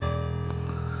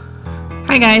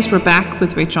Hi guys, we're back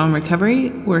with Rachel in Recovery.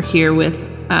 We're here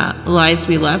with Lies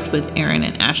We Left with Aaron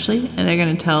and Ashley, and they're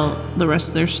going to tell the rest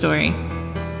of their story.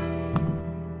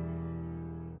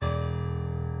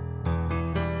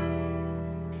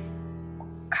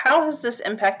 How has this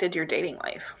impacted your dating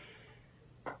life?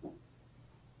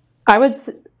 I would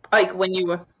like when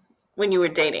you were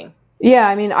dating. Yeah,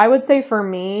 I mean, I would say for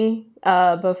me,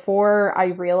 before I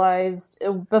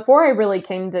really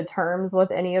came to terms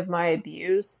with any of my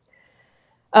abuse,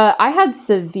 I had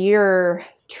severe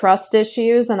trust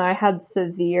issues and I had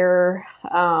severe,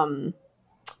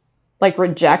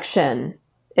 rejection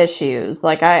issues.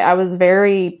 Like, I was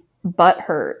very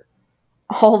butthurt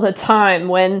all the time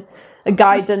when a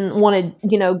guy didn't want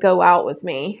to, go out with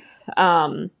me.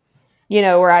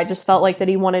 Where I just felt like that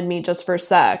he wanted me just for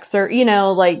sex or,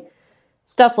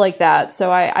 stuff like that.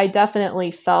 So I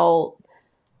definitely felt,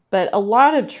 but a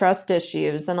lot of trust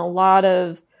issues and a lot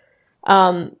of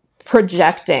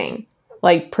projecting,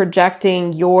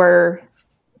 projecting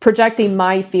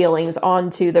my feelings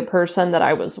onto the person that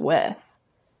I was with.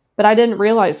 But I didn't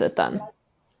realize it then.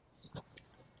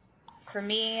 For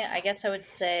me, I guess I would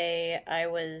say I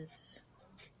was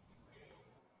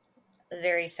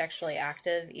very sexually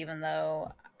active, even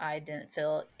though I didn't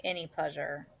feel any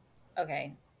pleasure.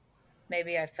 Okay,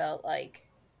 maybe I felt like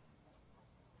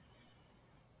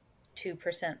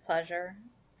 2% pleasure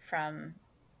from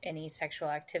any sexual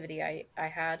activity I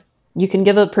had. You can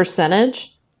give a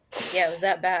percentage? Yeah, it was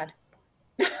that bad.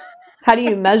 How do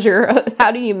you measure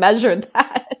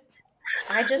that?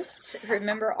 I just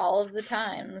remember all of the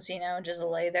times, just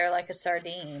lay there like a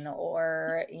sardine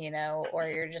or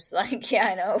you're just like, yeah,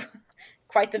 I know.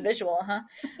 Quite the visual,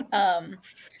 huh?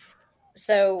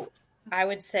 So I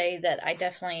would say that I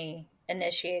definitely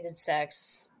initiated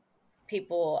sex.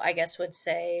 People, I guess, would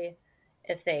say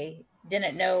if they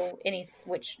didn't know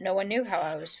which no one knew how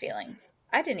I was feeling.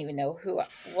 I didn't even know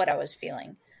what I was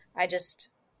feeling. I guess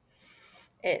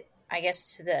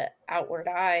to the outward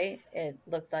eye, it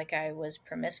looked like I was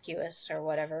promiscuous or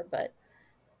whatever, but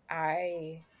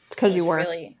I It's because you was were.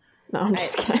 really. No, I'm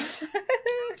just kidding.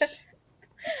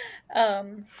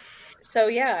 So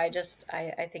yeah, I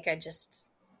think I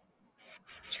just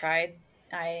I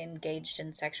engaged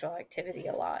in sexual activity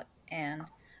a lot. And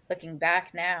looking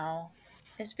back now,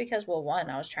 it's because, well, one,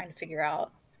 I was trying to figure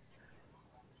out,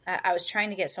 I was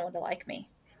trying to get someone to like me.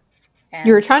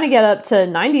 You were And trying to get up to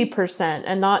 90%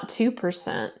 and not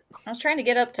 2%. I was trying to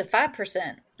get up to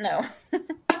 5%. No.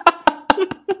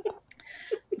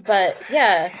 But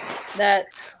yeah, that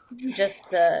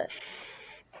just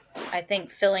I think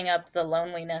filling up the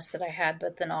loneliness that I had,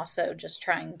 but then also just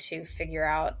trying to figure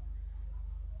out,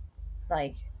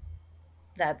 like,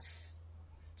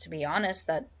 to be honest,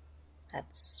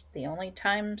 that's the only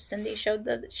time Cindy showed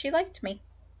that she liked me.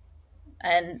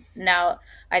 And now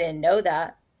I didn't know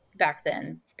that back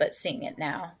then, but seeing it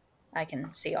now, I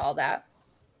can see all that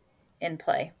in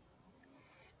play.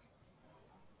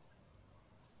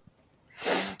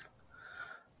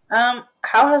 How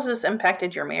has this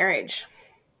impacted your marriage?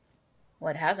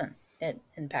 What hasn't it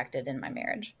impacted in my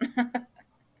marriage?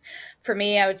 For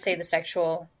me, I would say the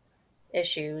sexual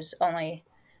issues, only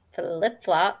flip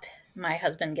flop. My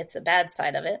husband gets the bad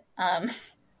side of it.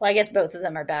 Well, I guess both of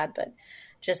them are bad, but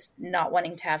just not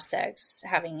wanting to have sex,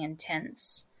 having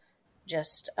intense,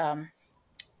 just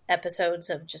episodes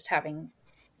of just having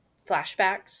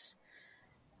flashbacks.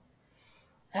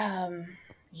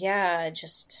 Yeah,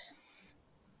 just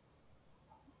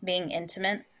being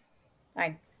intimate.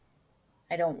 I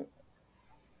I don't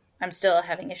I'm still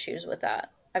having issues with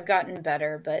that. I've gotten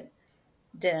better, but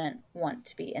didn't want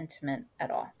to be intimate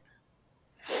at all.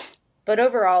 But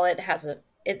overall it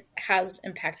has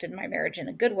impacted my marriage in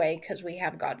a good way because we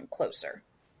have gotten closer.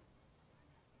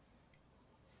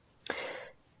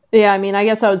 Yeah, I mean, I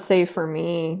guess I would say for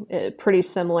me, pretty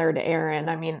similar to Aaron.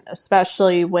 I mean,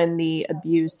 especially when the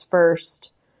abuse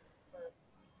first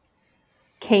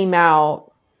came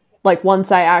out, like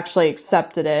once I actually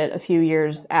accepted it a few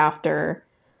years after,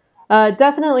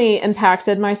 definitely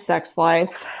impacted my sex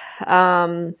life.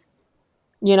 Um,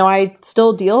 I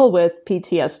still deal with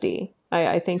PTSD.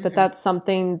 I think that Mm-hmm. that's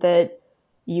something that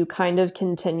you kind of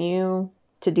continue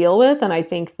to deal with. And I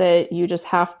think that you just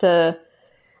have to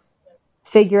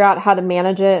figure out how to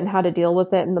manage it and how to deal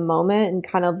with it in the moment and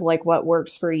kind of like what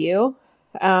works for you.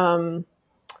 Um,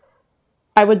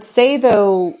 I would say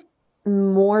though,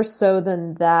 more so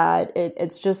than that, it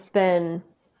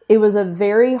was a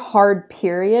very hard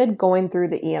period going through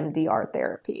the EMDR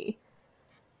therapy.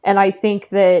 And I think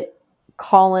that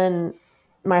Colin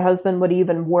my husband would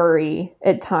even worry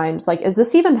at times, like, is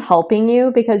this even helping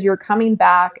you? Because you're coming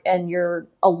back and you're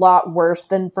a lot worse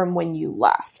than from when you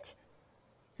left.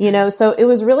 You know, so it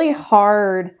was really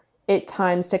hard at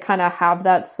times to kind of have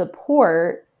that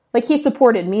support. Like, he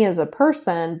supported me as a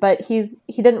person, but he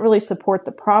didn't really support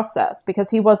the process because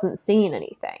he wasn't seeing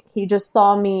anything. He just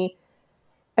saw me.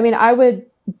 I mean, I would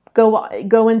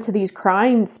go into these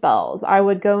crying spells. I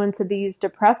would go into these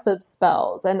depressive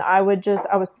spells, and I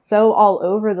was so all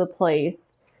over the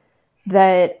place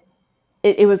that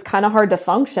it was kind of hard to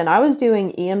function. I was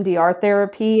doing EMDR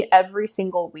therapy every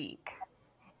single week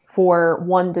for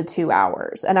 1 to 2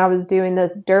 hours. And I was doing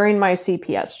this during my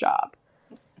CPS job.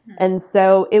 And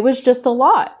so it was just a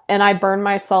lot, and I burned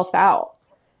myself out.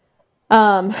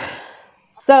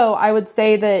 So I would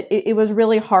say that it was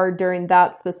really hard during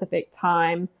that specific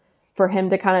time for him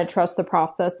to kind of trust the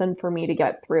process and for me to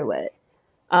get through it.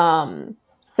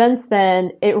 Since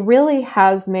then, it really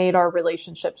has made our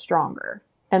relationship stronger.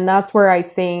 And that's where I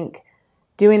think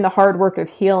doing the hard work of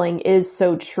healing is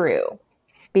so true,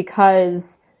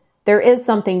 because there is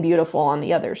something beautiful on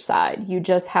the other side. You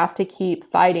just have to keep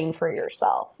fighting for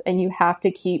yourself, and you have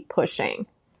to keep pushing,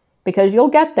 because you'll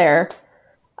get there.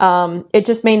 It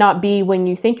just may not be when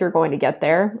you think you're going to get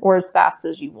there or as fast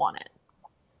as you want it.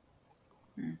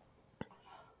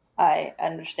 I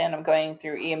understand. I'm going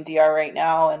through EMDR right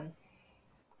now, and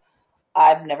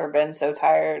I've never been so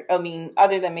tired. I mean,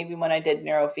 other than maybe when I did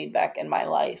neurofeedback in my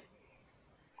life.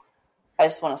 I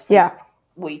just want to sleep. Yeah.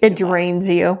 Way too It much. drains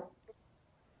you.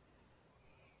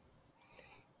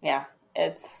 Yeah,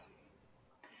 it's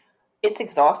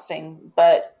exhausting,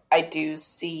 but I do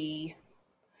see.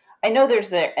 I know there's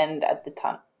the end at the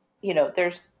tunnel. You know,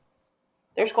 there's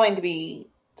going to be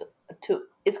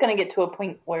it's going to get to a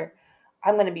point where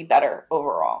I'm going to be better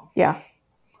overall. Yeah.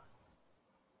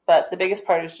 But the biggest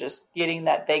part is just getting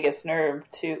that vagus nerve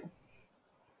to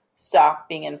stop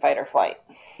being in fight or flight.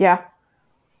 Yeah.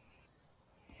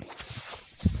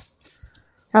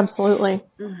 Absolutely.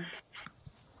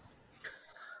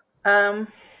 How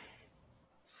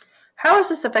has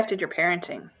this affected your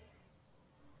parenting?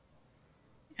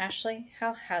 Ashley,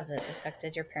 how has it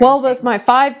affected your parenting? Well, with my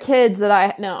 5 kids that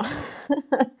I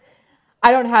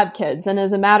don't have kids. And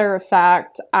as a matter of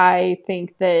fact, I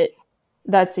think that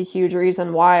that's a huge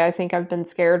reason why I think I've been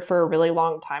scared for a really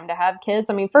long time to have kids.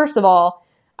 I mean, first of all,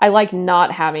 I like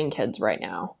not having kids right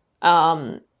now.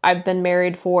 I've been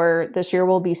married for, this year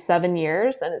will be 7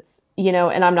 years, and it's, you know,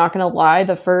 and I'm not going to lie,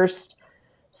 the first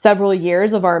several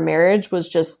years of our marriage was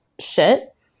just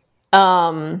shit.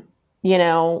 You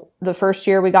know, the first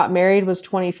year we got married was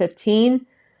 2015.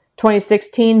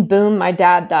 2016, boom, my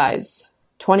dad dies.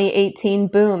 2018,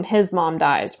 boom, his mom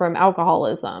dies from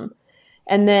alcoholism.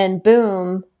 And then,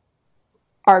 boom,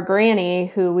 our granny,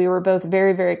 who we were both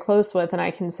very, very close with, and I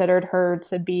considered her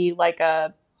to be like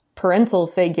a parental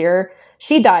figure,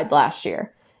 she died last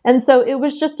year. And so it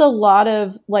was just a lot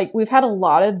of, like, we've had a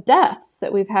lot of deaths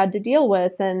that we've had to deal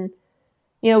with. And,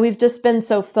 you know, we've just been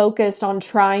so focused on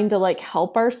trying to, like,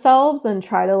 help ourselves and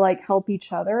try to, like, help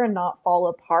each other and not fall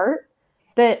apart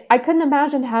that I couldn't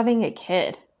imagine having a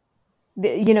kid,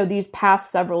 you know, these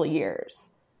past several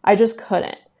years. I just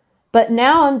couldn't. But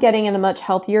now I'm getting in a much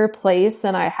healthier place,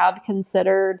 and I have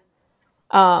considered,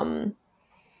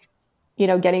 you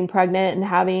know, getting pregnant and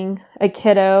having a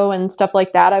kiddo and stuff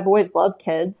like that. I've always loved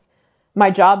kids. My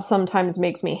job sometimes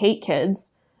makes me hate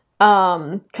kids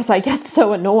because I get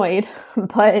so annoyed.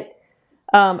 But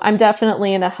I'm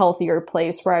definitely in a healthier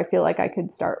place where I feel like I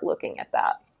could start looking at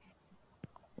that.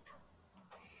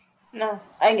 No,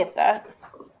 I get that.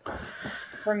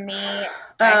 For me, I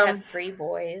have 3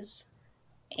 boys,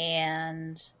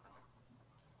 and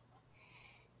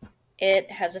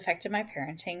it has affected my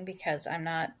parenting because I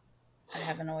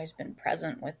haven't always been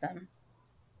present with them.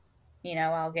 You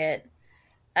know,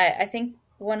 I think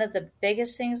one of the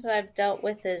biggest things that I've dealt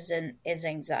with is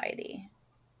anxiety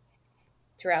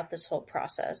throughout this whole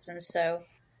process. And so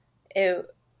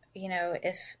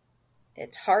if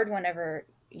it's hard whenever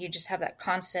you just have that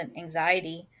constant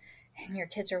anxiety and your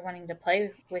kids are wanting to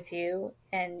play with you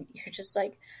and you're just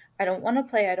like, I don't want to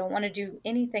play. I don't want to do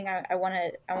anything. I want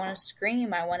to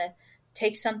scream. I want to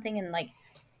take something and, like,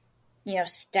 you know,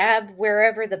 stab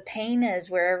wherever the pain is,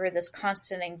 wherever this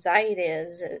constant anxiety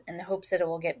is, in the hopes that it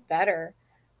will get better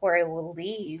or it will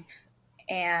leave.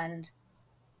 And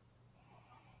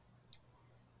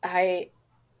I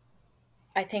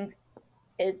think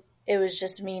it was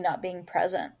just me not being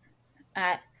present.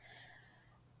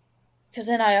 Because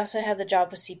then I also had the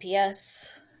job with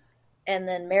CPS and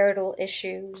then marital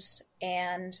issues.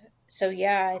 And so,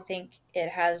 yeah, I think it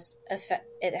had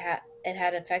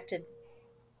affected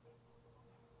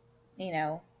you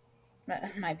know,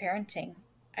 my parenting.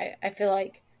 I feel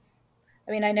like,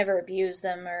 I mean, I never abused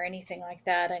them or anything like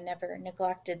that. I never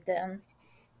neglected them,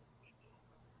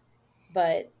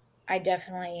 but I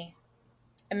definitely,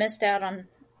 I missed out on,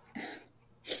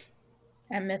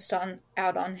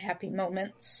 out on happy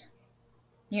moments,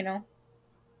 you know?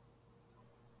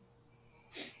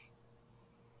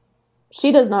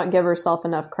 She does not give herself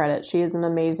enough credit. She is an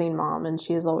amazing mom, and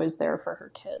she is always there for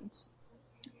her kids.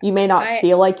 You may not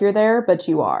feel like you're there, but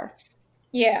you are.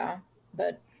 Yeah,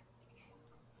 but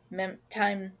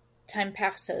time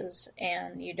passes,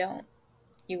 and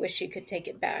you wish you could take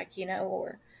it back, you know,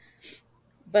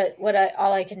 but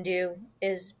all I can do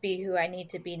is be who I need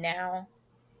to be now,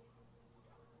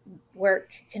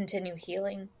 work, continue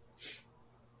healing,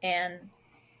 and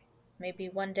maybe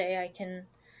one day I can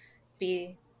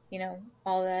be, you know,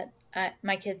 all that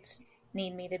my kids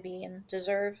need me to be and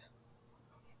deserve.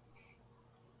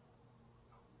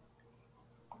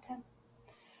 Okay.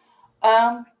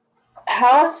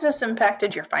 How has this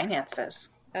impacted your finances?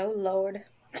 Oh, Lord.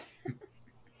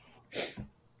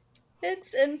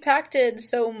 It's impacted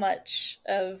so much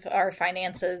of our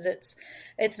finances.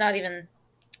 It's not even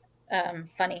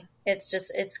funny.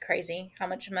 It's crazy how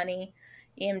much money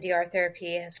EMDR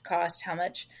therapy has cost, how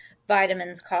much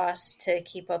vitamins cost to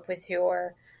keep up with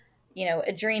your, you know,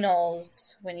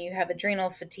 adrenals when you have adrenal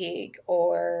fatigue,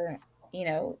 or, you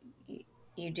know,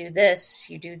 you do this,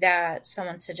 you do that,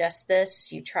 someone suggests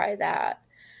this, you try that.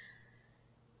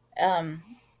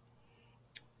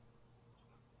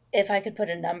 If I could put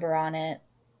a number on it,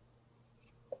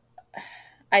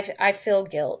 I feel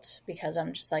guilt because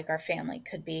I'm just like, our family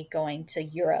could be going to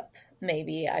Europe.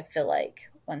 Maybe I feel like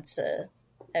once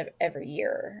every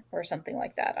year or something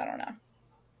like that. I don't know.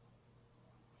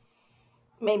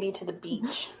 Maybe to the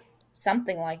beach.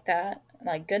 Something like that.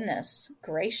 Like, goodness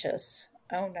gracious.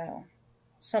 Oh no.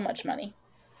 So much money.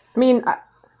 I mean,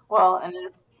 well, and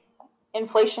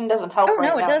inflation doesn't help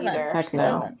right now either. Heck no. It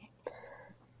doesn't.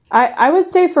 I would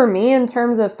say for me, in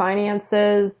terms of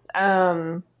finances,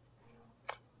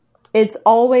 it's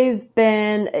always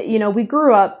been, you know, we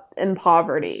grew up in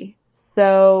poverty.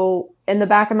 So in the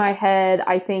back of my head,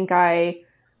 I think I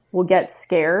will get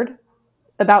scared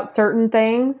about certain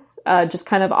things, just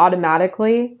kind of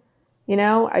automatically. You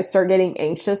know, I start getting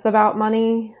anxious about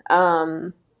money.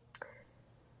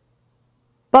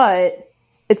 But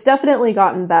it's definitely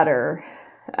gotten better.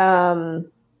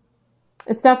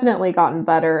 It's definitely gotten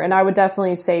better. And I would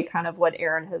definitely say kind of what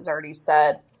Erin has already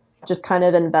said, just kind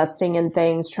of investing in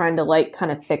things, trying to like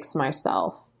kind of fix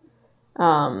myself.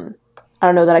 I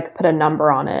don't know that I could put a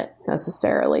number on it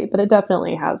necessarily, but it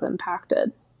definitely has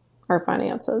impacted our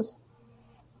finances.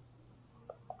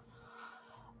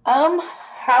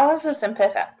 How does this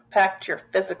impact your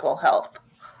physical health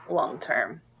long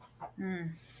term?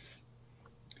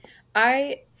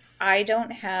 I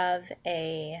don't have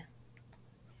a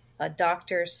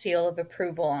doctor's seal of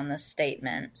approval on this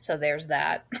statement, so there's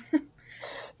that.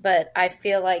 But I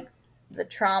feel like the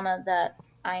trauma that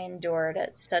I endured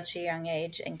at such a young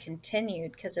age and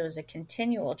continued, because it was a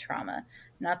continual trauma,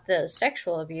 not the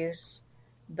sexual abuse,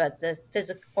 but the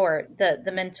physical, or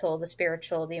the mental, the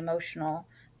spiritual, the emotional,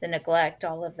 the neglect,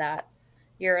 all of that.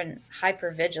 You're in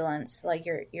hypervigilance, like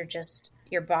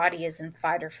your body is in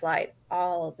fight or flight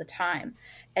all of the time.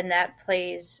 And that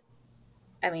plays,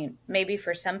 I mean, maybe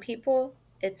for some people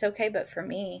it's okay, but for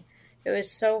me, it was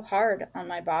so hard on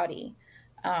my body.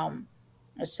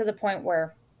 It's to the point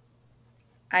where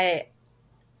I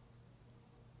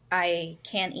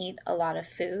can't eat a lot of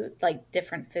food, like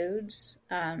different foods.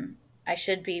 I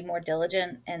should be more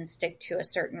diligent and stick to a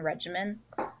certain regimen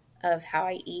of how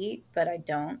I eat, but I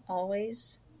don't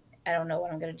always. I don't know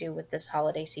what I'm going to do with this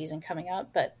holiday season coming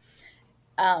up, but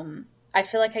I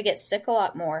feel like I get sick a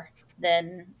lot more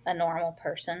than a normal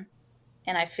person.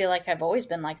 And I feel like I've always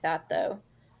been like that, though.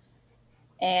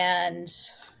 And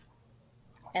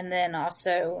then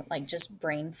also like just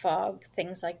brain fog,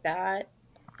 things like that.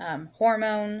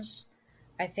 Hormones.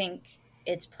 I think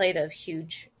it's played a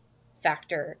huge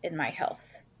factor in my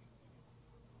health.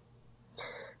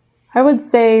 I would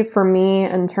say for me,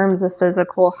 in terms of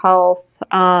physical health,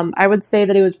 I would say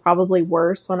that it was probably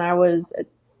worse when I was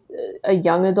a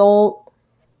young adult.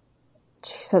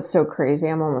 Jeez, that's so crazy.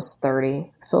 I'm almost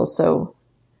 30. I feel so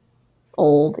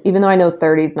old, even though I know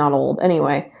 30 is not old.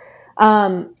 Anyway,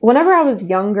 whenever I was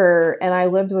younger and I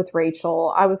lived with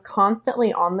Rachel, I was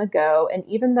constantly on the go. And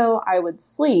even though I would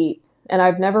sleep, and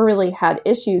I've never really had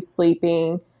issues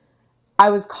sleeping, I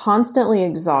was constantly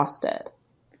exhausted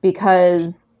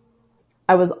because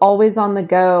I was always on the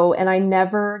go and I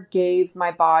never gave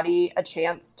my body a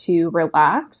chance to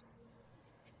relax.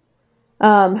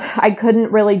 I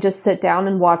couldn't really just sit down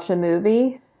and watch a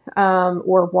movie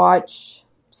or watch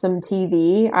some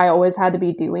TV. I always had to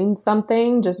be doing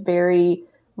something, just very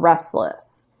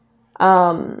restless.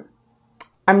 I'm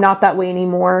not that way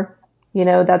anymore. You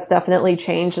know, that's definitely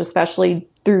changed, especially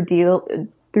through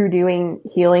doing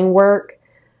healing work.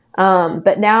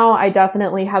 But now I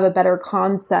definitely have a better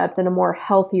concept and a more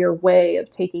healthier way of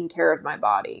taking care of my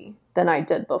body than I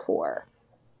did before,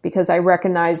 because I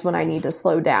recognize when I need to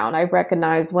slow down. I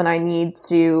recognize when I need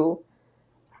to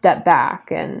step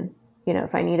back and, you know,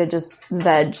 if I need to just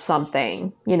veg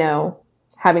something, you know,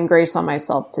 having grace on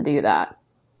myself to do that.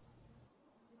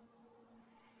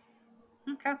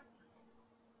 Okay.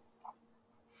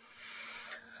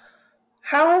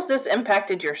 How has this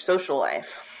impacted your social life?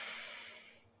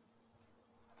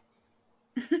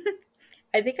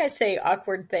 I think I say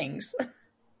awkward things.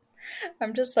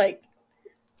 I'm just like,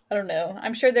 I don't know.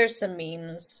 I'm sure there's some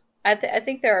memes. I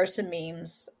think there are some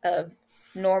memes of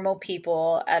normal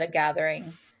people at a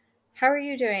gathering. How are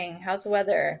you doing? How's the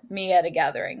weather? Me at a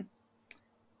gathering.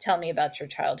 Tell me about your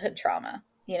childhood trauma,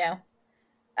 you know?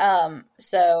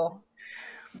 So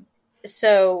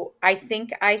I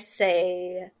think I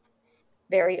say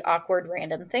very awkward,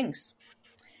 random things.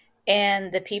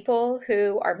 And the people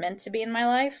who are meant to be in my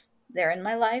life, they're in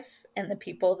my life. And the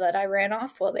people that I ran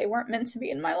off, well, they weren't meant to be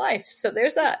in my life. So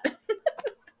there's that.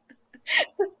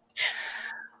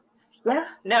 Yeah,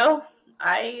 no,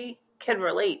 I can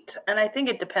relate. And I think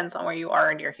it depends on where you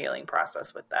are in your healing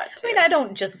process with that, too. I mean, I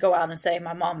don't just go out and say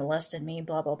my mom molested me,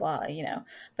 blah, blah, blah, you know.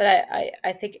 But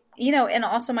I think, you know, and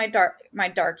also my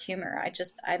dark humor.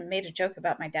 I made a joke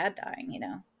about my dad dying, you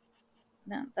know.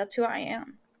 No, that's who I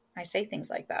am. I say things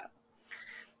like that.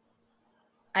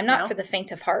 I'm not for the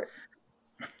faint of heart.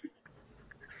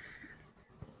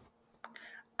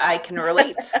 I can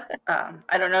relate.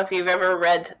 I don't know if you've ever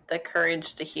read The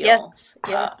Courage to Heal. Yes.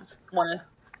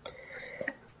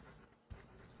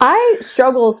 I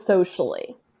struggle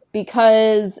socially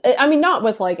because, I mean, not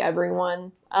with like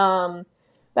everyone, but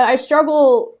I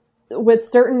struggle with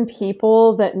certain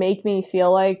people that make me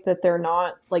feel like that they're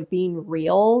not like being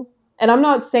real. And I'm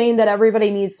not saying that everybody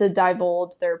needs to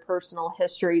divulge their personal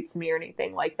history to me or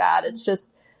anything like that. It's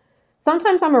just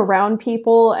sometimes I'm around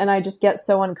people and I just get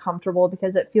so uncomfortable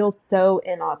because it feels so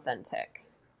inauthentic,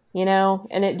 you know,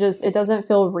 and it doesn't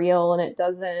feel real, and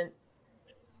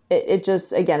it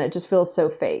just feels so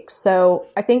fake. So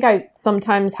I think I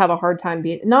sometimes have a hard time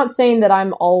not saying that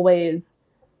I'm always,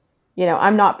 you know,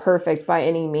 I'm not perfect by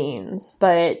any means,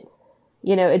 but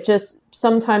you know, it just,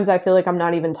 sometimes I feel like I'm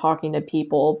not even talking to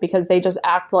people because they just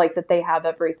act like that they have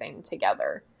everything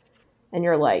together. And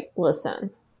you're like, listen,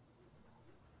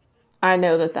 I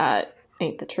know that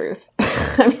ain't the truth.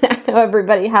 I mean, I know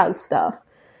everybody has stuff.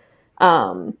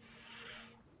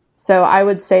 So I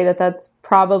would say that that's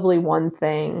probably one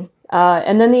thing.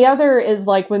 And then the other is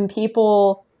like when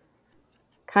people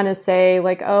kind of say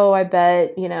like, oh, I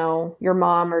bet, you know, your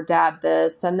mom or dad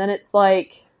this. And then it's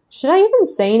like, should I even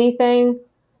say anything?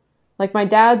 Like my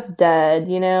dad's dead,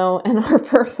 you know, and our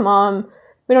birth mom,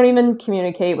 we don't even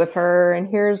communicate with her. And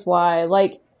here's why.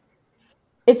 Like,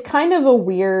 it's kind of a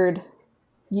weird,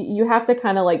 you have to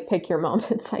kind of like pick your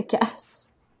moments, I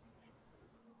guess.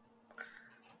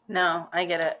 No, I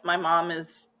get it. My mom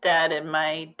is dead and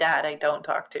my dad I don't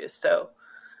talk to. So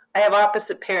I have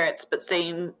opposite parents, but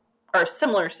same or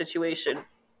similar situation.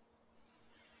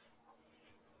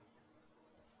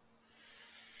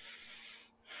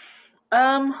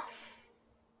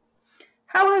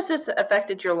 How has this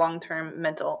affected your long-term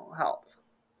mental health?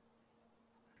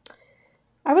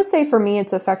 I would say for me,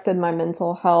 it's affected my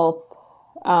mental health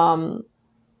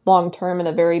long-term in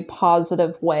a very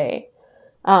positive way.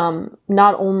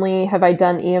 Not only have I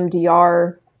done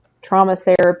EMDR trauma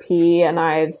therapy, and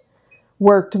I've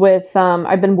worked with,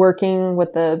 I've been working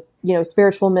with the, you know,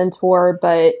 spiritual mentor,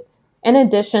 but in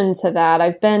addition to that,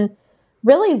 I've been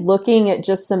really looking at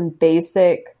just some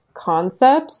basic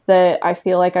concepts that I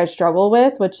feel like I struggle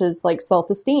with, which is like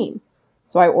self-esteem.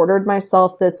 So I ordered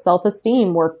myself this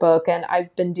self-esteem workbook, and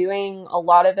I've been doing a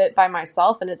lot of it by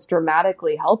myself, and it's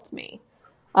dramatically helped me.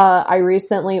 I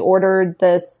recently ordered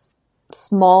this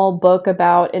small book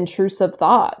about intrusive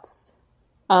thoughts,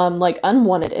 like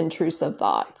unwanted intrusive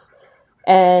thoughts.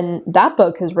 And that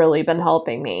book has really been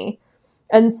helping me.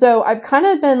 And so I've kind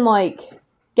of been like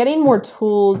getting more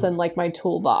tools in like my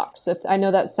toolbox. If I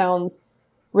know that sounds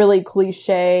really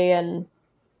cliche and,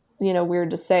 you know, weird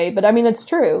to say, but I mean, it's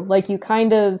true. Like you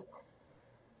kind of,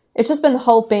 it's just been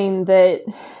helping that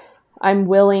I'm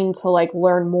willing to like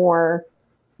learn more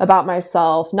about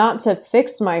myself, not to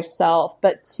fix myself,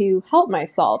 but to help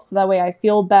myself. So that way I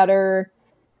feel better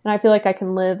And I feel like I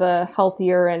can live a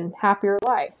healthier and happier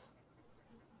life.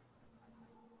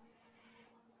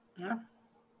 Yeah.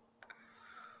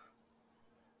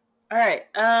 All right.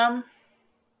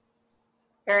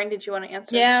 Erin, did you want to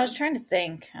answer? Yeah, I was trying to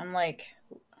think. I'm like,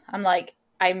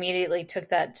 I immediately took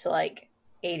that to like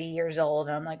 80 years old,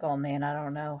 and I'm like, oh man, I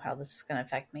don't know how this is going to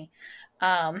affect me.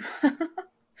 I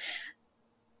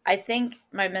think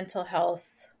my mental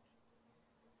health,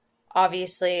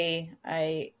 obviously,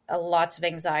 lots of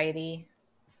anxiety,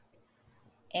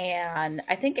 and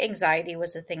I think anxiety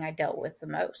was the thing I dealt with the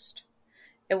most.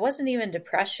 It wasn't even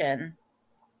depression.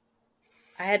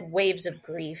 I had waves of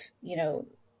grief,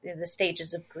 the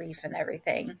stages of grief and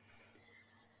everything.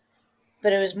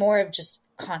 But it was more of just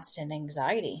constant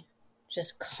anxiety.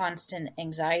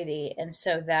 And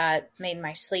so that made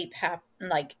my sleep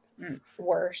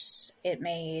worse. It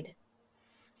made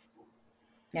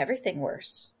everything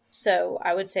worse. So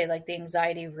I would say like the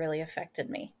anxiety really affected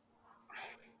me.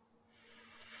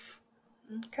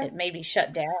 Okay. It made me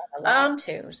shut down a lot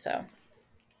too. So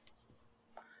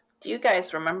do you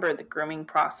guys remember the grooming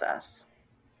process?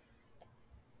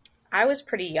 I was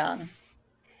pretty young.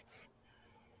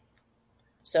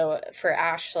 So for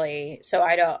Ashley, so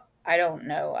I don't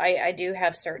know. I do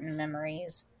have certain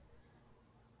memories.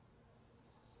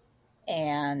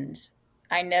 And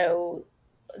I know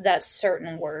that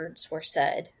certain words were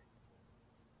said,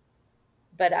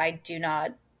 but I do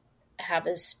not have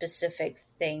a specific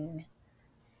thing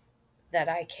that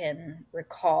I can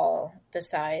recall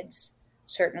besides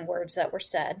certain words that were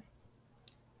said.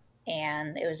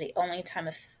 And it was the only time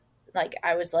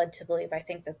I was led to believe, I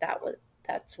think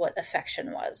that's what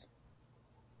affection was.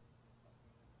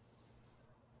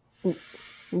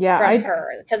 Yeah. From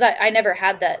her. Because I never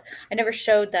had that. I never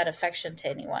showed that affection to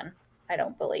anyone, I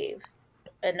don't believe.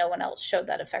 And no one else showed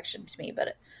that affection to me,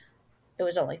 but it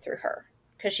was only through her.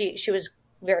 Because she was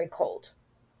very cold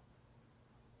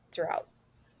throughout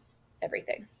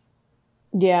everything.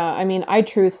 Yeah, I mean, I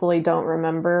truthfully don't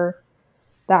remember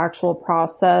the actual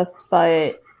process,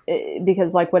 but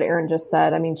because like what Erin just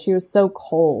said, I mean, she was so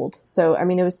cold. So, I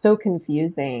mean, it was so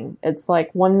confusing. It's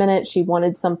like one minute she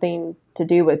wanted something to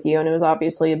do with you, and it was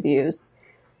obviously abuse.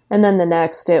 And then the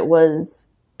next it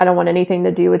was, I don't want anything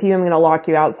to do with you. I'm going to lock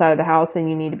you outside of the house and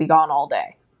you need to be gone all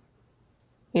day.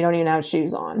 You don't even have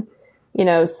shoes on.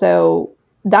 So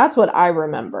that's what I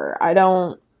remember. I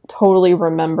don't totally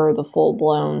remember the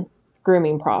full-blown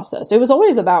grooming process. It was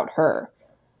always about her.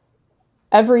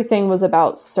 Everything was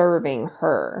about serving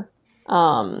her,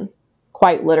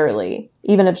 quite literally.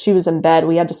 Even if she was in bed,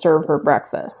 we had to serve her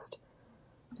breakfast.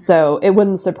 So it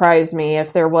wouldn't surprise me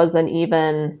if there wasn't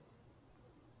even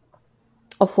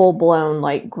a full-blown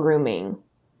like grooming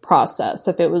process,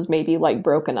 if it was maybe like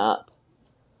broken up.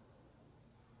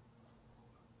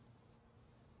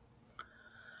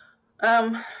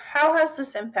 How has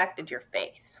this impacted your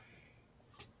faith?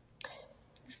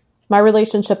 My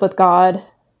relationship with God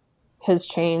has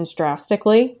changed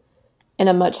drastically in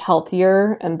a much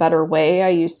healthier and better way. I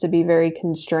used to be very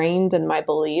constrained in my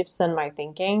beliefs and my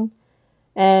thinking.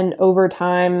 And over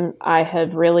time, I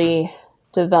have really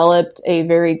developed a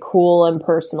very cool and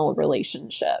personal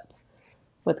relationship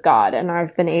with God. And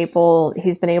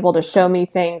he's been able to show me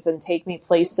things and take me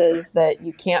places that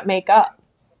you can't make up.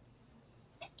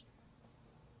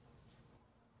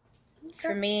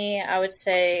 For me, I would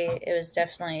say it was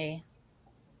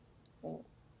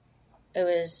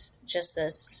just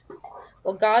this.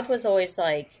 Well, God was always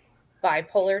like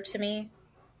bipolar to me.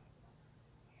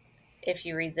 If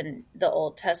you read the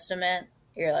Old Testament,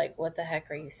 you're like, what the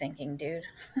heck are you thinking, dude?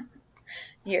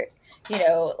 You're,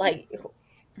 like,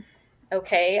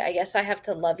 okay, I guess I have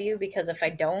to love you because if I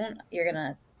don't, you're going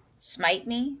to smite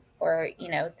me or,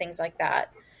 things like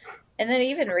that. And then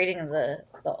even reading the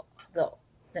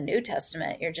New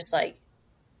Testament, you're just like,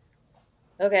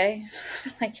 okay,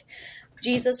 like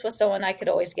Jesus was someone I could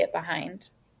always get behind.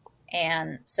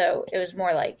 And so it was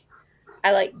more like,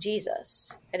 I like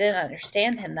Jesus. I didn't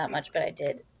understand him that much, but I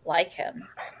did like him.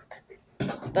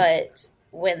 But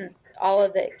when all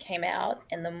of it came out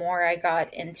and the more I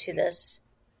got into this,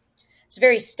 it's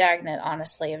very stagnant,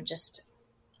 honestly, of just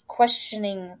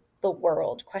questioning the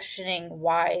world, questioning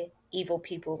why evil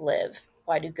people live.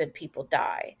 Why do good people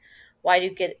die? Why do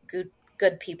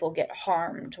good people get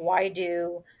harmed? Why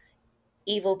do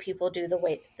evil people do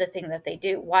the thing that they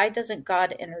do? Why doesn't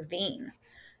God intervene?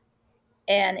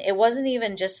 And it wasn't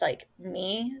even just like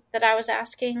me that I was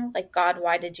asking, like, God,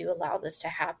 why did you allow this to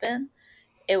happen?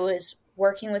 It was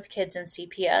working with kids in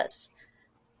CPS.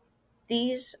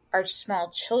 These are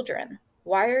small children.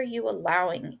 Why are you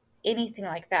allowing anything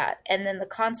like that? And then the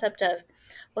concept of,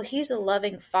 well, he's a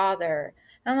loving father.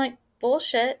 And I'm like,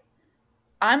 bullshit.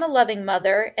 I'm a loving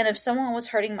mother, and if someone was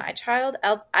hurting my child,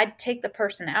 I'd take the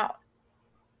person out.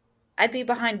 I'd be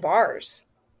behind bars,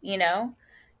 you know?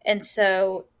 And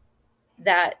so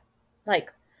that,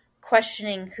 like,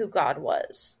 questioning who God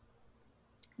was.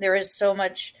 There was so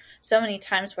many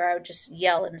times where I would just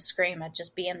yell and scream. I'd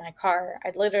just be in my car.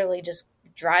 I'd literally just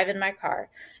drive in my car,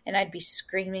 and I'd be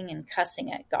screaming and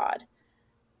cussing at God.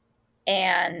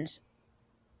 And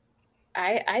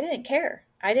I didn't care.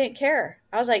 I didn't care.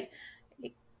 I was like,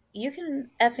 you can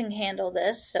effing handle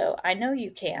this, so I know you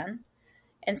can.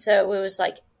 And so it was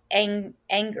like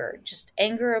anger, just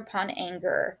anger upon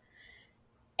anger.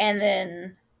 And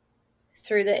then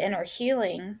through the inner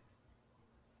healing,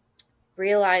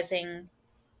 realizing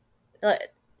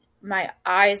my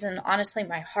eyes and honestly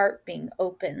my heart being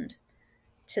opened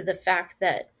to the fact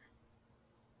that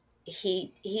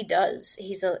he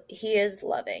is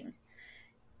loving.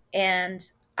 And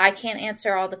I can't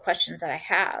answer all the questions that I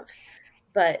have,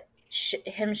 but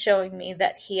him showing me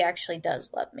that he actually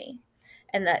does love me,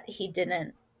 and that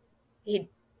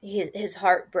his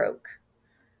heart broke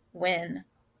when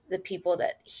the people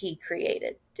that he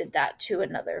created did that to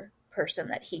another person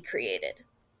that he created.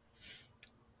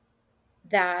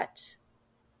 That,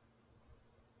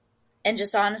 and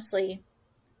just honestly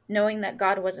knowing that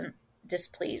God wasn't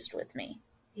displeased with me.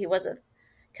 He wasn't,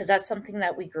 because that's something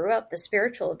that we grew up, the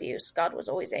spiritual abuse. God was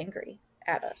always angry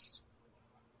at us.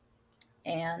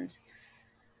 And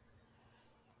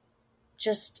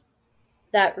just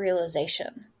that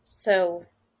realization. So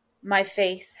my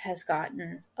faith has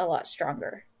gotten a lot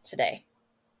stronger today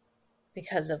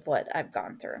because of what I've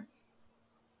gone through.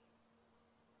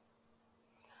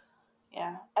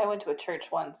 Yeah, I went to a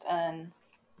church once, and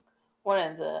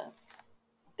one of the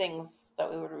things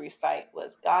that we would recite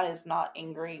was, God is not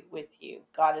angry with you.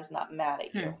 God is not mad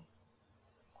at you.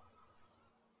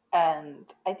 And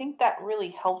I think that really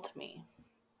helped me.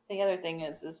 The other thing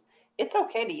is it's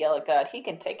okay to yell at God. He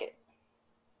can take it.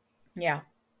 Yeah.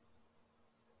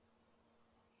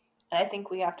 And I think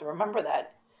we have to remember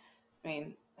that. I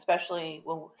mean, especially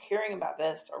when we're hearing about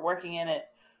this or working in it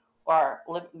or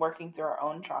working through our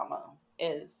own trauma,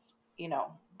 is,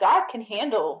 God can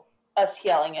handle us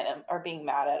yelling at him or being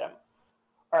mad at him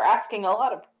or asking a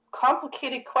lot of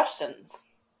complicated questions.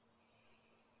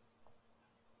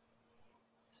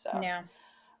 So, yeah.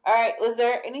 All right. Was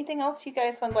there anything else you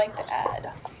guys would like to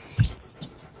add?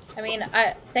 I mean,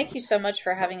 I thank you so much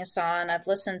for having us on. I've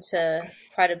listened to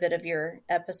quite a bit of your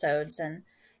episodes, and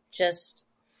just,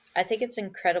 I think it's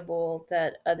incredible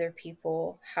that other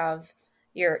people have,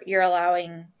 you're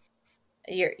allowing,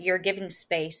 you're giving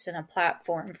space and a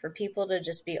platform for people to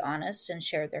just be honest and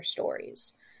share their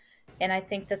stories. And I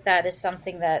think that is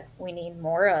something that we need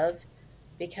more of,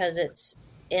 because it's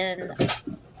in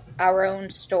our own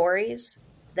stories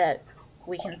that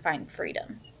we can find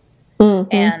freedom. Mm-hmm.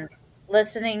 And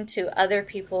listening to other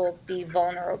people be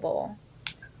vulnerable,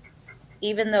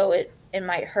 even though it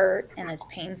might hurt and it's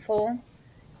painful,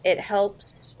 it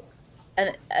helps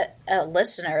a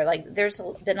listener. Like, there's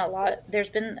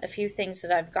been a few things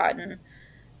that I've gotten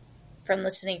from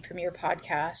listening from your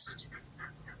podcast.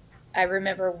 I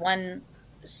remember one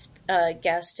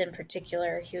guest in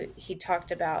particular, he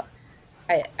talked about,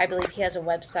 I believe he has a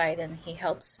website, and he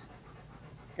helps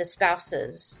the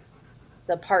spouses,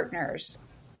 the partners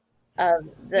of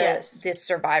the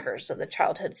survivors, of the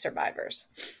childhood survivors.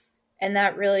 And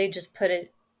that really just put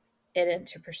it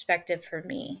into perspective for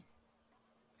me,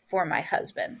 for my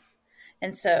husband.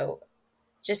 And so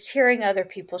just hearing other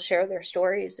people share their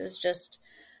stories is just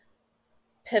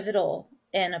pivotal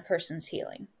in a person's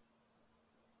healing.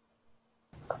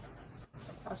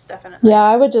 Most definitely. Yeah,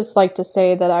 I would just like to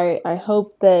say that I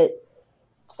hope that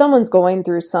if someone's going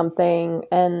through something,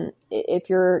 and if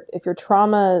your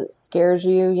trauma scares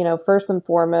you, first and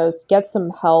foremost, get some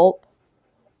help.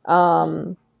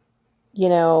 And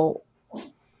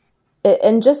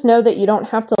just know that you don't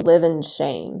have to live in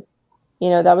shame.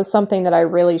 That was something that I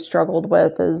really struggled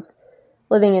with, is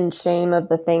living in shame of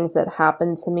the things that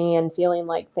happened to me and feeling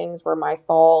like things were my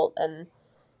fault, and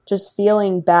just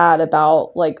feeling bad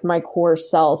about like my core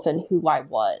self and who I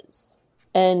was.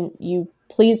 And you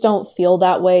please don't feel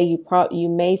that way. You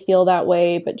may feel that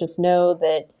way, but just know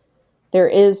that there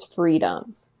is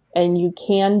freedom and you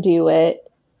can do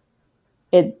it.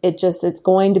 It's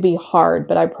going to be hard,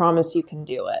 but I promise you can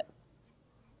do it.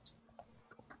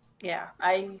 Yeah,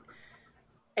 I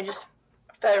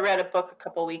read a book a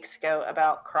couple weeks ago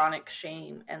about chronic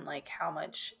shame and like how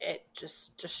much it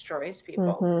just destroys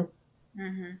people. Mm-hmm.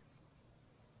 Mm-hmm.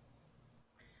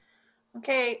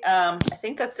 Okay, I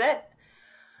think that's it.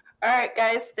 All right,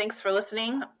 guys, thanks for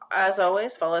listening. as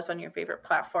always, follow us on your favorite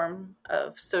platform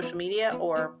of social media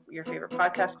or your favorite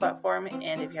podcast platform.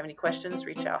 And if you have any questions,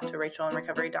 reach out to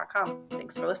rachelinrecovery.com.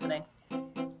 Thanks for listening.